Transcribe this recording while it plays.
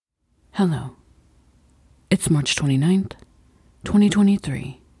Hello. It's March 29th,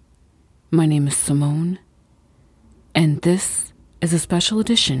 2023. My name is Simone, and this is a special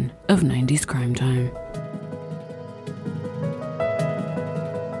edition of 90s Crime Time.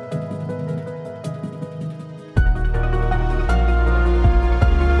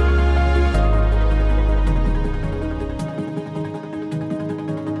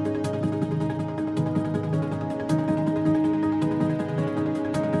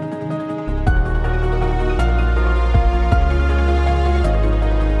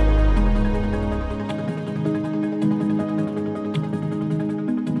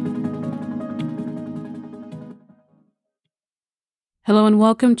 Hello and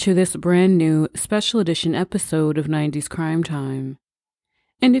welcome to this brand new special edition episode of 90s Crime Time.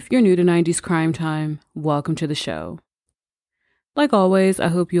 And if you're new to 90s Crime Time, welcome to the show. Like always, I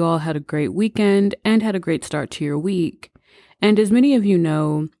hope you all had a great weekend and had a great start to your week. And as many of you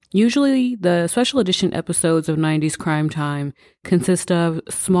know, usually the special edition episodes of 90s Crime Time consist of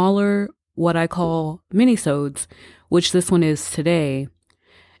smaller, what I call minisodes, which this one is today.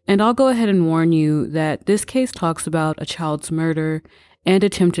 And I'll go ahead and warn you that this case talks about a child's murder and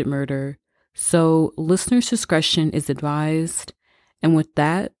attempted murder, so listener's discretion is advised. And with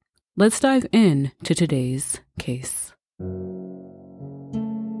that, let's dive in to today's case.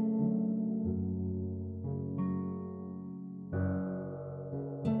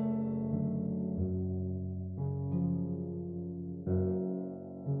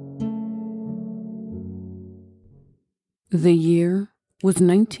 The year was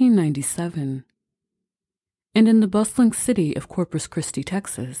 1997, and in the bustling city of Corpus Christi,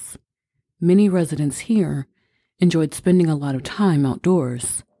 Texas, many residents here enjoyed spending a lot of time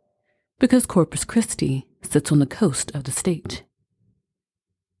outdoors because Corpus Christi sits on the coast of the state.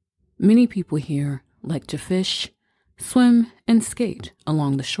 Many people here like to fish, swim, and skate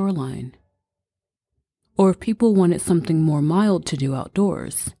along the shoreline. Or if people wanted something more mild to do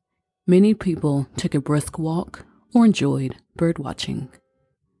outdoors, many people took a brisk walk or enjoyed birdwatching.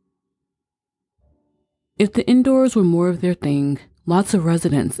 If the indoors were more of their thing, lots of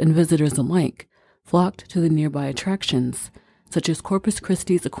residents and visitors alike flocked to the nearby attractions, such as Corpus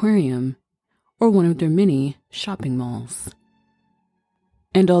Christi's aquarium or one of their many shopping malls.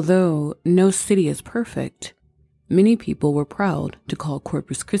 And although no city is perfect, many people were proud to call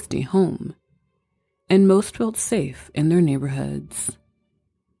Corpus Christi home, and most felt safe in their neighborhoods.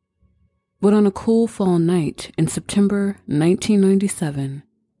 But on a cool fall night in September 1997,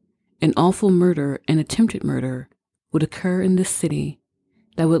 an awful murder and attempted murder would occur in this city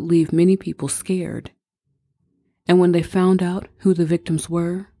that would leave many people scared. And when they found out who the victims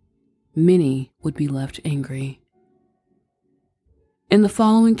were, many would be left angry. In the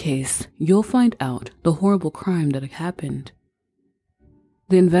following case, you'll find out the horrible crime that had happened,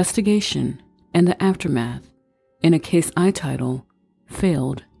 the investigation and the aftermath in a case I title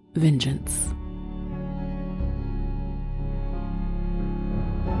Failed Vengeance.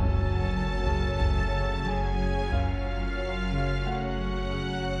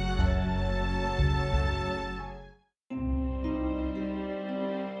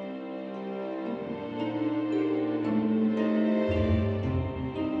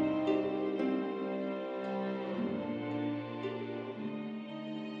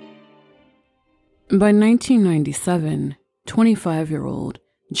 By 1997, 25-year-old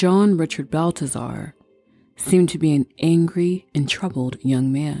John Richard Baltazar seemed to be an angry and troubled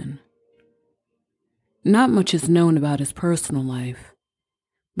young man. Not much is known about his personal life,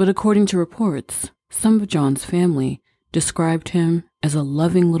 but according to reports, some of John's family described him as a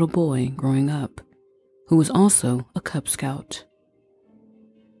loving little boy growing up, who was also a Cub Scout.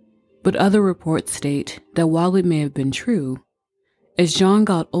 But other reports state that while it may have been true, as John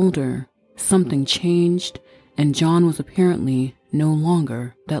got older, something changed, and John was apparently no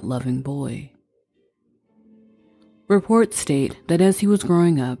longer that loving boy. Reports state that as he was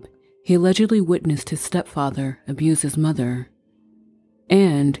growing up, he allegedly witnessed his stepfather abuse his mother,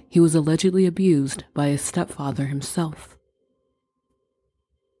 and he was allegedly abused by his stepfather himself.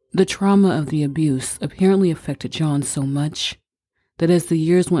 The trauma of the abuse apparently affected John so much that as the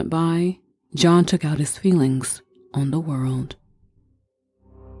years went by, John took out his feelings on the world.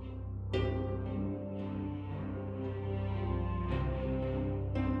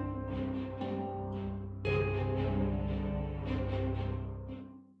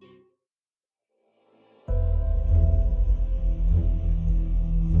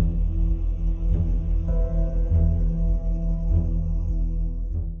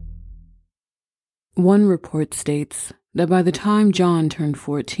 One report states that by the time John turned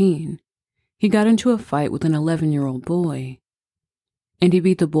 14, he got into a fight with an 11-year-old boy. and he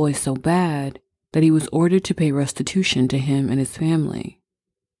beat the boy so bad that he was ordered to pay restitution to him and his family.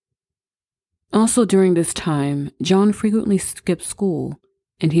 Also during this time, John frequently skipped school,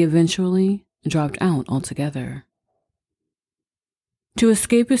 and he eventually dropped out altogether. To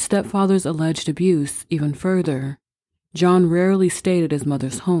escape his stepfather's alleged abuse even further, John rarely stayed at his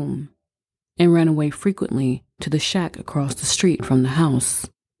mother's home and ran away frequently to the shack across the street from the house.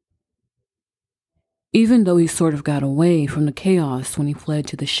 Even though he sort of got away from the chaos when he fled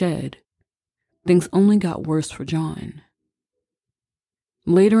to the shed, things only got worse for John.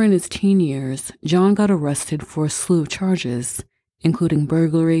 Later in his teen years, John got arrested for a slew of charges, including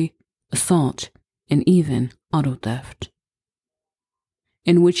burglary, assault, and even auto theft,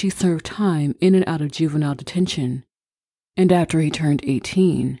 in which he served time in and out of juvenile detention, and after he turned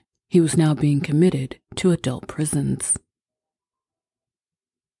 18, he was now being committed to adult prisons.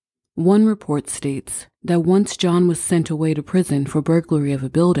 One report states that once John was sent away to prison for burglary of a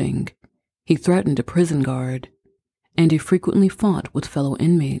building, he threatened a prison guard, and he frequently fought with fellow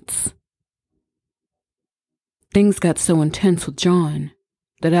inmates. Things got so intense with John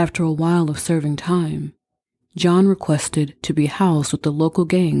that after a while of serving time, John requested to be housed with the local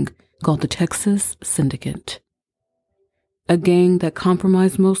gang called the Texas Syndicate, a gang that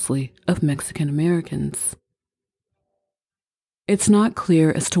comprised mostly of Mexican Americans. It's not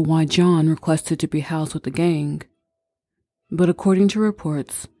clear as to why John requested to be housed with the gang, but according to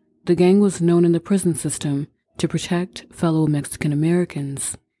reports, the gang was known in the prison system to protect fellow Mexican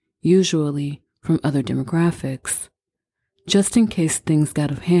Americans, usually from other demographics, just in case things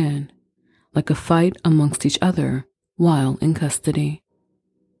got of hand, like a fight amongst each other while in custody.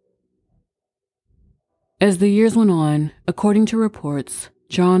 As the years went on, according to reports,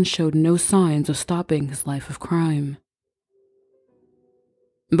 John showed no signs of stopping his life of crime.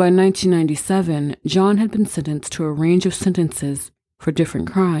 By 1997, John had been sentenced to a range of sentences for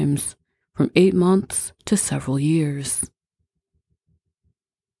different crimes, from 8 months to several years.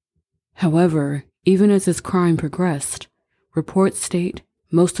 However, even as his crime progressed, reports state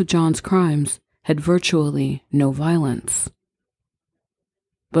most of John's crimes had virtually no violence.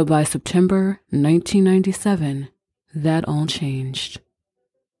 But by September 1997, that all changed.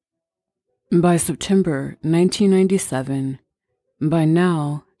 By September 1997, by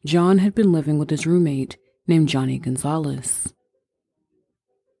now, John had been living with his roommate named Johnny Gonzalez.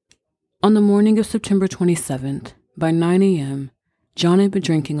 On the morning of September 27th, by 9 a.m., John had been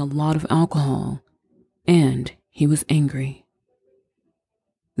drinking a lot of alcohol, and he was angry.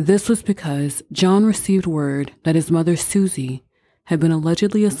 This was because John received word that his mother, Susie, had been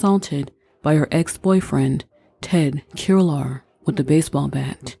allegedly assaulted by her ex-boyfriend, Ted Kirlar, with a baseball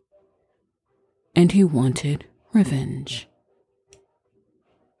bat, and he wanted revenge.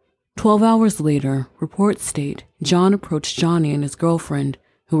 12 hours later, reports state John approached Johnny and his girlfriend,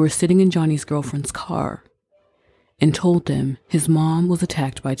 who were sitting in Johnny's girlfriend's car, and told them his mom was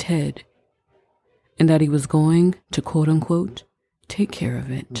attacked by Ted, and that he was going to quote-unquote take care of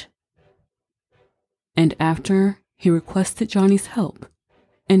it. And after, he requested Johnny's help,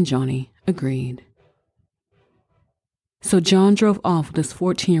 and Johnny agreed. So John drove off with his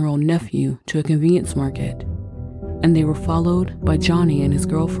 14-year-old nephew to a convenience market, and they were followed by Johnny and his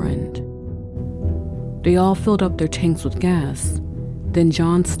girlfriend. They all filled up their tanks with gas. Then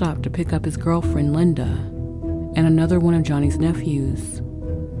John stopped to pick up his girlfriend Linda and another one of Johnny's nephews,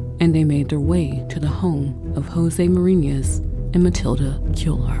 and they made their way to the home of Jose Marinas and Matilda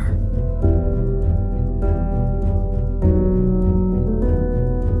Kular.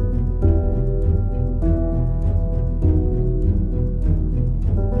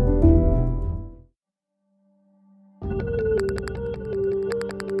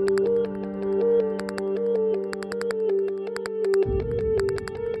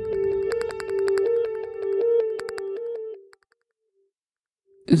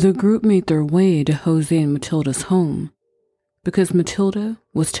 The group made their way to Jose and Matilda's home because Matilda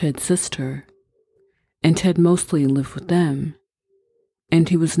was Ted's sister, and Ted mostly lived with them, and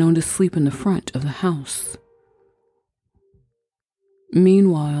he was known to sleep in the front of the house.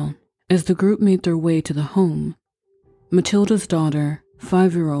 Meanwhile, as the group made their way to the home, Matilda's daughter,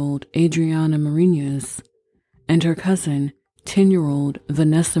 5-year-old Adriana Marinas, and her cousin, 10-year-old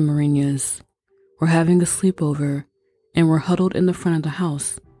Vanessa Marinas, were having a sleepover and were huddled in the front of the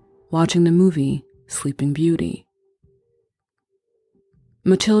house watching the movie Sleeping Beauty.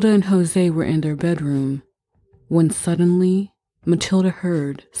 Matilda and Jose were in their bedroom when suddenly Matilda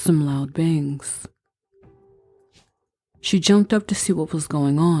heard some loud bangs. She jumped up to see what was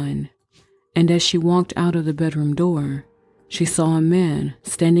going on, and as she walked out of the bedroom door, she saw a man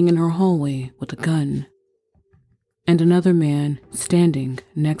standing in her hallway with a gun. and another man standing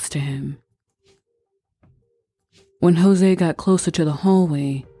next to him. When Jose got closer to the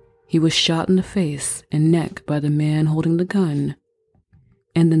hallway, he was shot in the face and neck by the man holding the gun,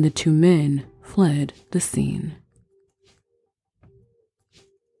 and then the two men fled the scene.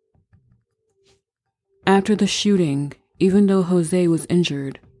 After the shooting, even though Jose was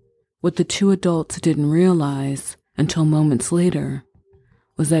injured, what the two adults didn't realize until moments later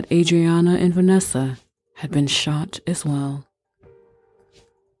was that Adriana and Vanessa had been shot as well.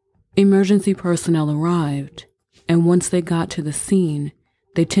 Emergency personnel arrived, and once they got to the scene,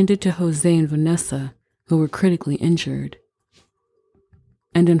 they tended to Jose and Vanessa, who were critically injured.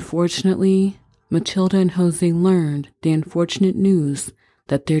 And unfortunately, Matilda and Jose learned the unfortunate news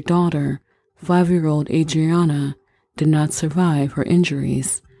that their daughter, 5-year-old Adriana, did not survive her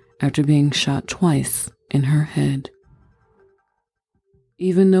injuries after being shot twice in her head.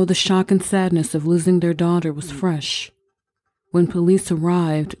 Even though the shock and sadness of losing their daughter was fresh, when police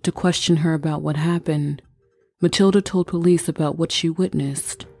arrived to question her about what happened, Matilda told police about what she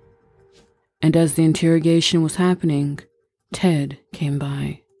witnessed. And as the interrogation was happening, Ted came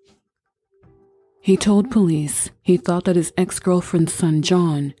by. He told police he thought that his ex-girlfriend's son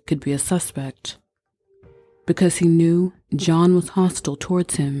John could be a suspect, because he knew John was hostile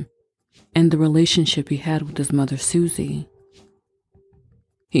towards him and the relationship he had with his mother Susie.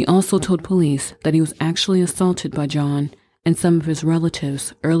 He also told police that he was actually assaulted by John and some of his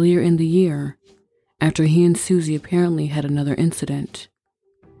relatives earlier in the year after he and Susie apparently had another incident,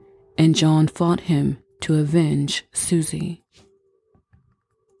 and John fought him to avenge Susie.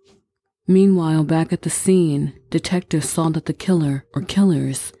 Meanwhile, back at the scene, detectives saw that the killer or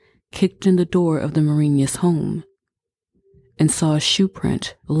killers kicked in the door of the Marinas' home and saw a shoe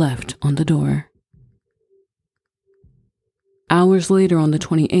print left on the door. Hours later on the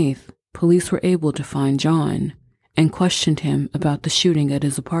 28th, police were able to find John and questioned him about the shooting at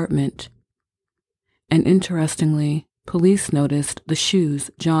his apartment. And interestingly, police noticed the shoes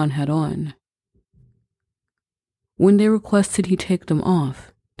John had on. When they requested he take them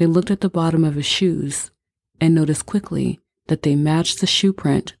off, they looked at the bottom of his shoes and noticed quickly that they matched the shoe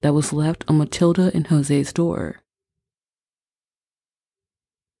print that was left on Matilda and Jose's door.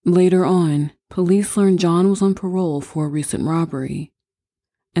 Later on, police learned John was on parole for a recent robbery,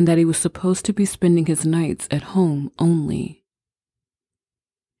 and that he was supposed to be spending his nights at home only.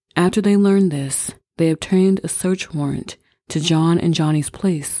 After they learned this, they obtained a search warrant to John and Johnny's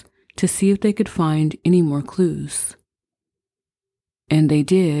place to see if they could find any more clues. And they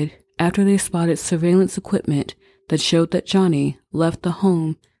did after they spotted surveillance equipment that showed that Johnny left the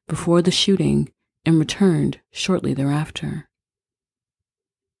home before the shooting and returned shortly thereafter.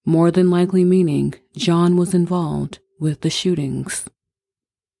 More than likely meaning John was involved with the shootings.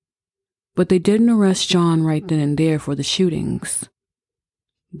 But they didn't arrest John right then and there for the shootings.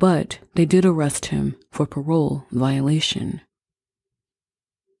 But they did arrest him for parole violation.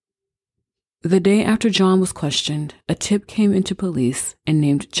 The day after John was questioned, a tip came into police and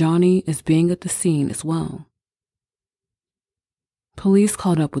named Johnny as being at the scene as well. Police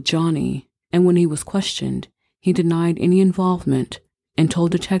caught up with Johnny, and when he was questioned, he denied any involvement and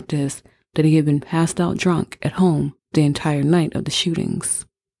told detectives that he had been passed out drunk at home the entire night of the shootings.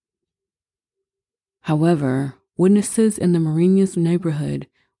 However, witnesses in the Marinas neighborhood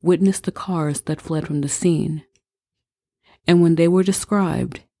witnessed the cars that fled from the scene, and when they were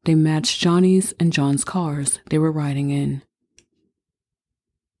described, they matched Johnny's and John's cars they were riding in.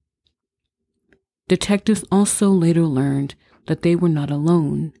 Detectives also later learned that they were not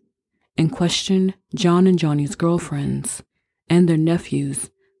alone and questioned John and Johnny's girlfriends and their nephews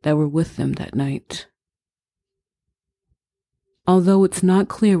that were with them that night. Although it's not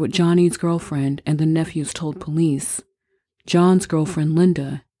clear what Johnny's girlfriend and the nephews told police, John's girlfriend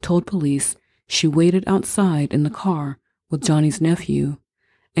Linda told police she waited outside in the car with Johnny's nephew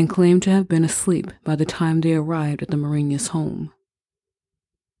and claimed to have been asleep by the time they arrived at the Marinas' home.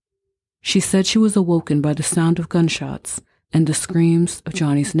 She said she was awoken by the sound of gunshots and the screams of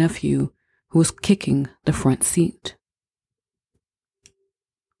Johnny's nephew, who was kicking the front seat.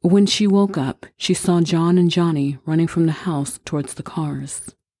 When she woke up, she saw John and Johnny running from the house towards the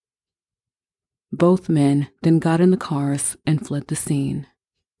cars. Both men then got in the cars and fled the scene.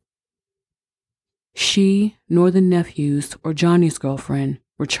 She, nor the nephews or Johnny's girlfriend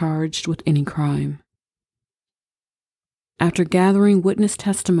were charged with any crime. After gathering witness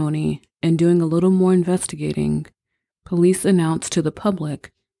testimony and doing a little more investigating, police announced to the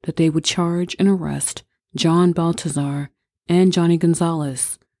public that they would charge and arrest John Baltazar and Johnny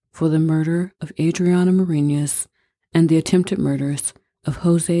Gonzalez for the murder of Adriana Marinas and the attempted murders of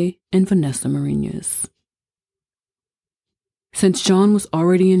Jose and Vanessa Marinas. Since John was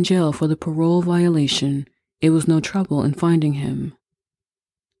already in jail for the parole violation, it was no trouble in finding him.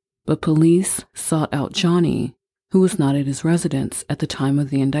 But police sought out Johnny, who was not at his residence at the time of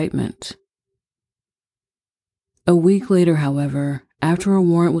the indictment. A week later, however, after a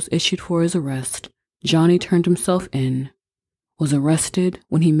warrant was issued for his arrest, Johnny turned himself in, was arrested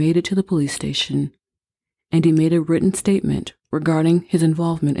when he made it to the police station, and he made a written statement regarding his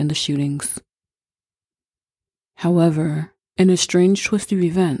involvement in the shootings. However, in a strange twist of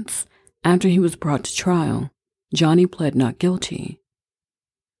events, after he was brought to trial, Johnny pled not guilty.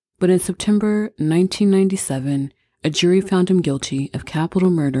 But in September 1997, a jury found him guilty of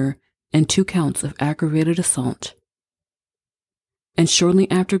capital murder and 2 counts of aggravated assault. And shortly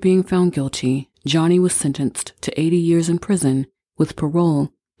after being found guilty, Johnny was sentenced to 80 years in prison with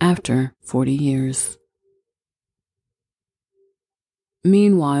parole after 40 years.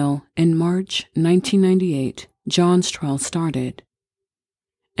 Meanwhile, in March 1998, John's trial started.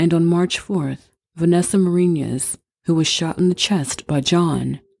 And on March 4th, Vanessa Marinas, who was shot in the chest by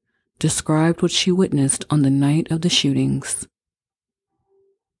John, described what she witnessed on the night of the shootings.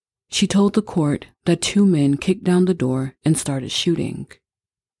 She told the court that 2 men kicked down the door and started shooting.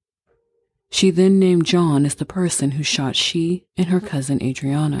 She then named John as the person who shot she and her cousin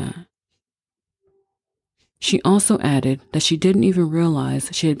Adriana. She also added that she didn't even realize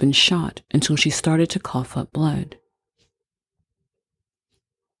she had been shot until she started to cough up blood.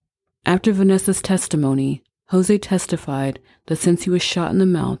 After Vanessa's testimony, Jose testified that since he was shot in the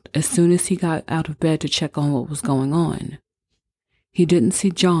mouth as soon as he got out of bed to check on what was going on, he didn't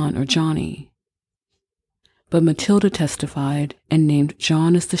see John or Johnny. But Matilda testified and named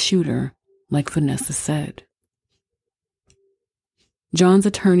John as the shooter, like Vanessa said. John's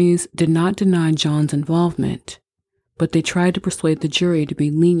attorneys did not deny John's involvement, but they tried to persuade the jury to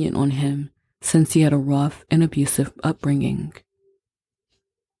be lenient on him since he had a rough and abusive upbringing.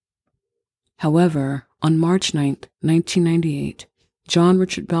 However, on March 9, 1998, John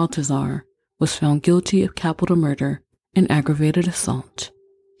Richard Baltazar was found guilty of capital murder and aggravated assault.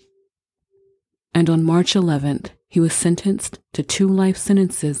 And on March 11th, he was sentenced to 2 life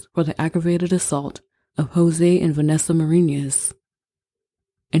sentences for the aggravated assault of Jose and Vanessa Marinas,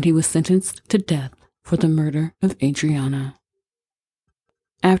 and he was sentenced to death for the murder of Adriana.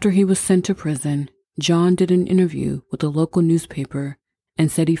 After he was sent to prison, John did an interview with a local newspaper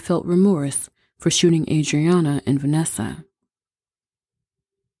and said he felt remorse for shooting Adriana and Vanessa.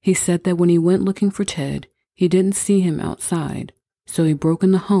 He said that when he went looking for Ted, he didn't see him outside, so he broke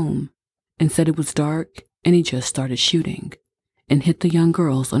in the home and said it was dark and he just started shooting and hit the young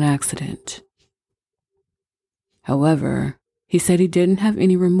girls on accident. However, he said he didn't have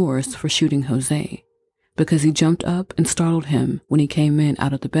any remorse for shooting Jose because he jumped up and startled him when he came in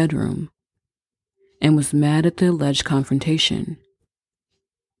out of the bedroom and was mad at the alleged confrontation.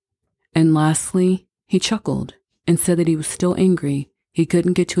 And lastly, he chuckled and said that he was still angry he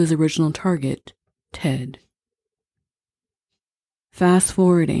couldn't get to his original target, Ted. Fast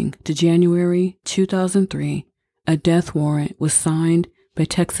forwarding to January 2003, a death warrant was signed by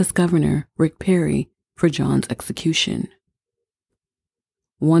Texas Governor Rick Perry for John's execution.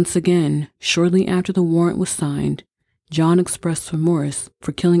 Once again, shortly after the warrant was signed, John expressed remorse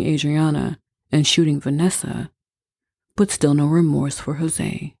for killing Adriana and shooting Vanessa, but still no remorse for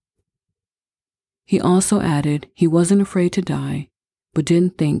Jose. He also added he wasn't afraid to die, but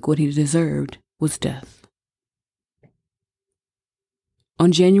didn't think what he deserved was death.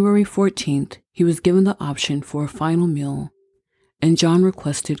 On January 14th, he was given the option for a final meal, and John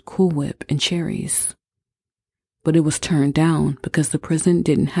requested Cool Whip and cherries. But it was turned down because the prison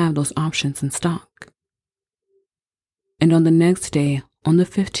didn't have those options in stock. And on the next day, on the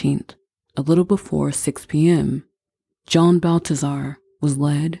 15th, a little before 6 p.m., John Baltazar was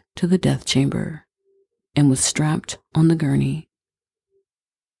led to the death chamber and was strapped on the gurney.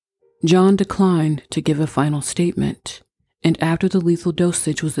 John declined to give a final statement, and after the lethal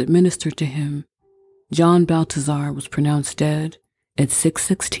dosage was administered to him, John Baltazar was pronounced dead at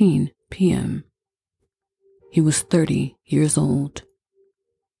 6:16 p.m. He was 30 years old.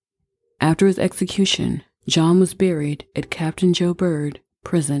 After his execution, John was buried at Captain Joe Bird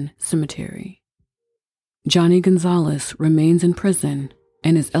Prison Cemetery. Johnny Gonzalez remains in prison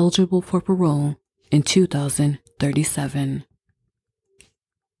and is eligible for parole in 2037.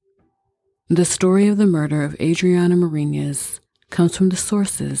 The story of the murder of Adriana Marinas comes from the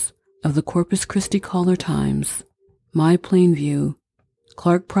sources of the Corpus Christi Caller-Times, My Plainview,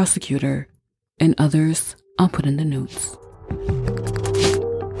 Clark Prosecutor, and others I'll put in the notes.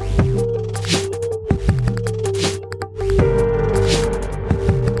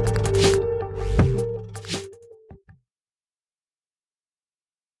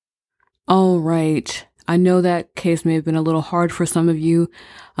 All right. I know that case may have been a little hard for some of you,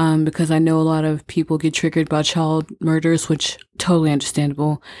 because I know a lot of people get triggered by child murders, which totally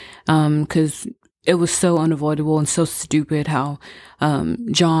understandable, because it was so unavoidable and so stupid how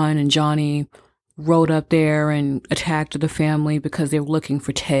John and Johnny rode up there and attacked the family because they were looking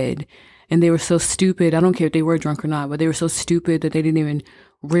for Ted. And they were so stupid. I don't care if they were drunk or not, but they were so stupid that they didn't even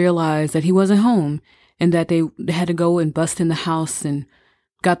realize that he wasn't home and that they had to go and bust in the house and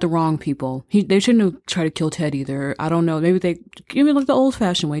got the wrong people. They shouldn't have tried to kill Ted either. I don't know. Maybe they give it like the old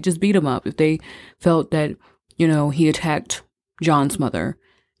fashioned way, just beat him up if they felt that, he attacked John's mother.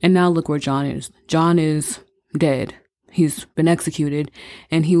 And now look where John is. John is dead. He's been executed,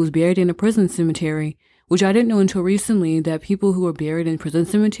 and he was buried in a prison cemetery, which I didn't know until recently, that people who are buried in prison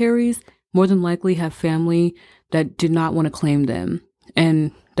cemeteries more than likely have family that did not want to claim them.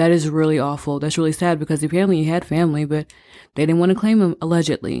 And that is really awful. That's really sad, because apparently he had family, but they didn't want to claim him,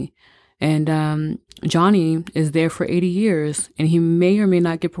 allegedly. And Johnny is there for 80 years, and he may or may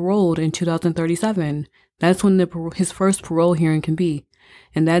not get paroled in 2037. That's when his first parole hearing can be.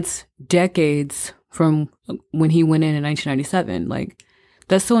 And that's decades from when he went in 1997. Like,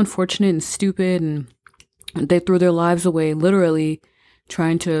 that's so unfortunate and stupid, and they threw their lives away, literally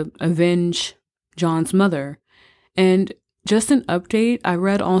trying to avenge John's mother. And just an update, I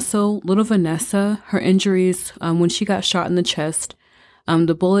read also little Vanessa, her injuries when she got shot in the chest,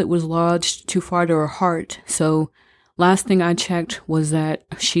 the bullet was lodged too far to her heart. So last thing I checked was that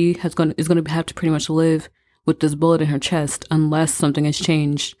she is going to have to pretty much live with this bullet in her chest unless something has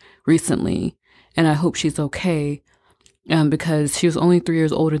changed recently. And I hope she's okay, because she was only 3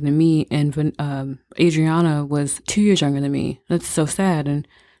 years older than me, and Adriana was 2 years younger than me. That's so sad and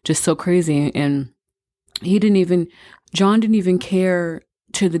just so crazy. And John didn't even care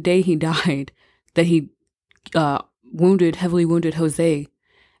to the day he died that he heavily wounded Jose,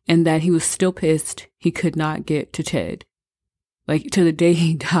 and that he was still pissed he could not get to Ted. Like, to the day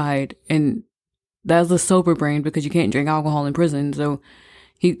he died. And that was a sober brain, because you can't drink alcohol in prison. So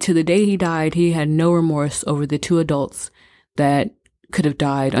to the day he died, he had no remorse over the 2 adults that could have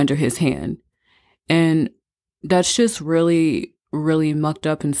died under his hand. And that's just really, really mucked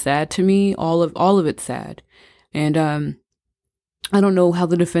up and sad to me. All of it's sad. And I don't know how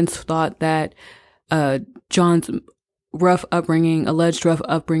the defense thought that John's alleged rough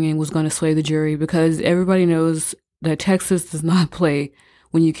upbringing was going to sway the jury, because everybody knows that Texas does not play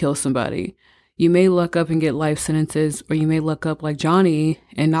when you kill somebody. You may luck up and get life sentences, or you may luck up like Johnny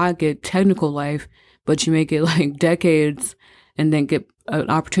and not get technical life, but you may get like decades and then get an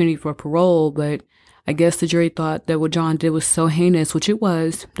opportunity for parole. But I guess the jury thought that what John did was so heinous, which it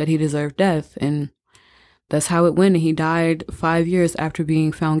was, that he deserved death. And that's how it went. And he died 5 years after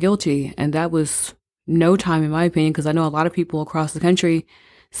being found guilty. And that was no time, in my opinion, because I know a lot of people across the country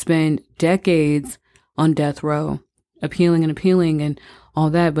spend decades on death row, appealing and all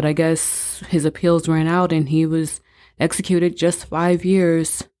that. But I guess his appeals ran out, and he was executed just 5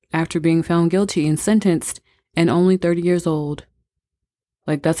 years after being found guilty and sentenced, and only 30 years old.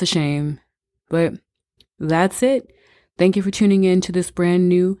 Like, that's a shame. But that's it. Thank you for tuning in to this brand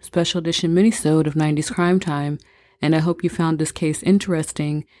new special edition minisode of 90s Crime Time, and I hope you found this case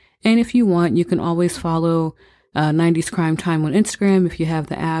interesting. And if you want, you can always follow 90s Crime Time on Instagram if you have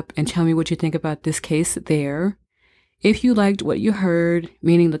the app, and tell me what you think about this case there. If you liked what you heard,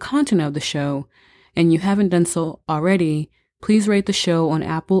 meaning the content of the show, and you haven't done so already, please rate the show on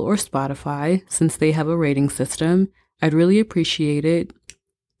Apple or Spotify, since they have a rating system. I'd really appreciate it.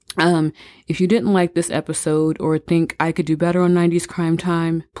 If you didn't like this episode or think I could do better on 90s Crime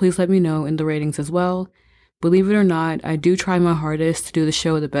Time, please let me know in the ratings as well. Believe it or not, I do try my hardest to do the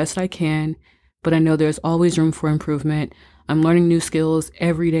show the best I can, but I know there's always room for improvement. I'm learning new skills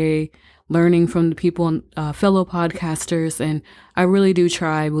every day, learning from the people, fellow podcasters, and I really do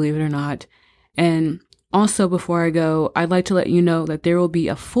try, believe it or not. And also, before I go, I'd like to let you know that there will be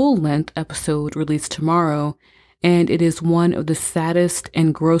a full-length episode released tomorrow, and it is one of the saddest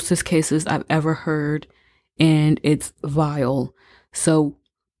and grossest cases I've ever heard, and it's vile. So,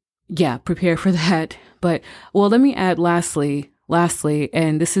 yeah, prepare for that. But, well, let me add lastly,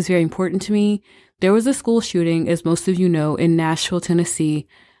 and this is very important to me, there was a school shooting, as most of you know, in Nashville, Tennessee,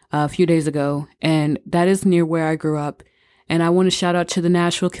 a few days ago, and that is near where I grew up. And I want to shout out to the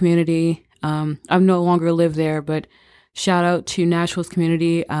Nashville community. I no longer live there, but shout out to Nashville's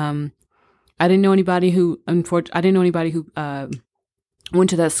community. I didn't know anybody who went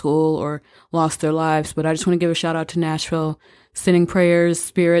to that school or lost their lives, but I just want to give a shout out to Nashville, sending prayers,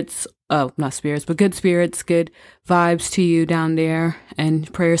 spirits, not spirits, but good spirits, good vibes to you down there,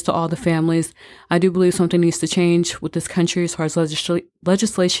 and prayers to all the families. I do believe something needs to change with this country as far as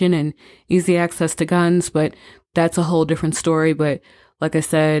legislation and easy access to guns, but that's a whole different story. But like I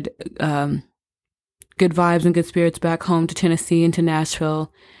said, good vibes and good spirits back home to Tennessee and to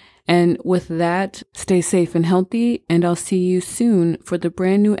Nashville. And with that, stay safe and healthy, and I'll see you soon for the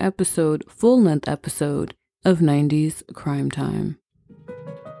brand new episode, full-length episode of 90s Crime Time.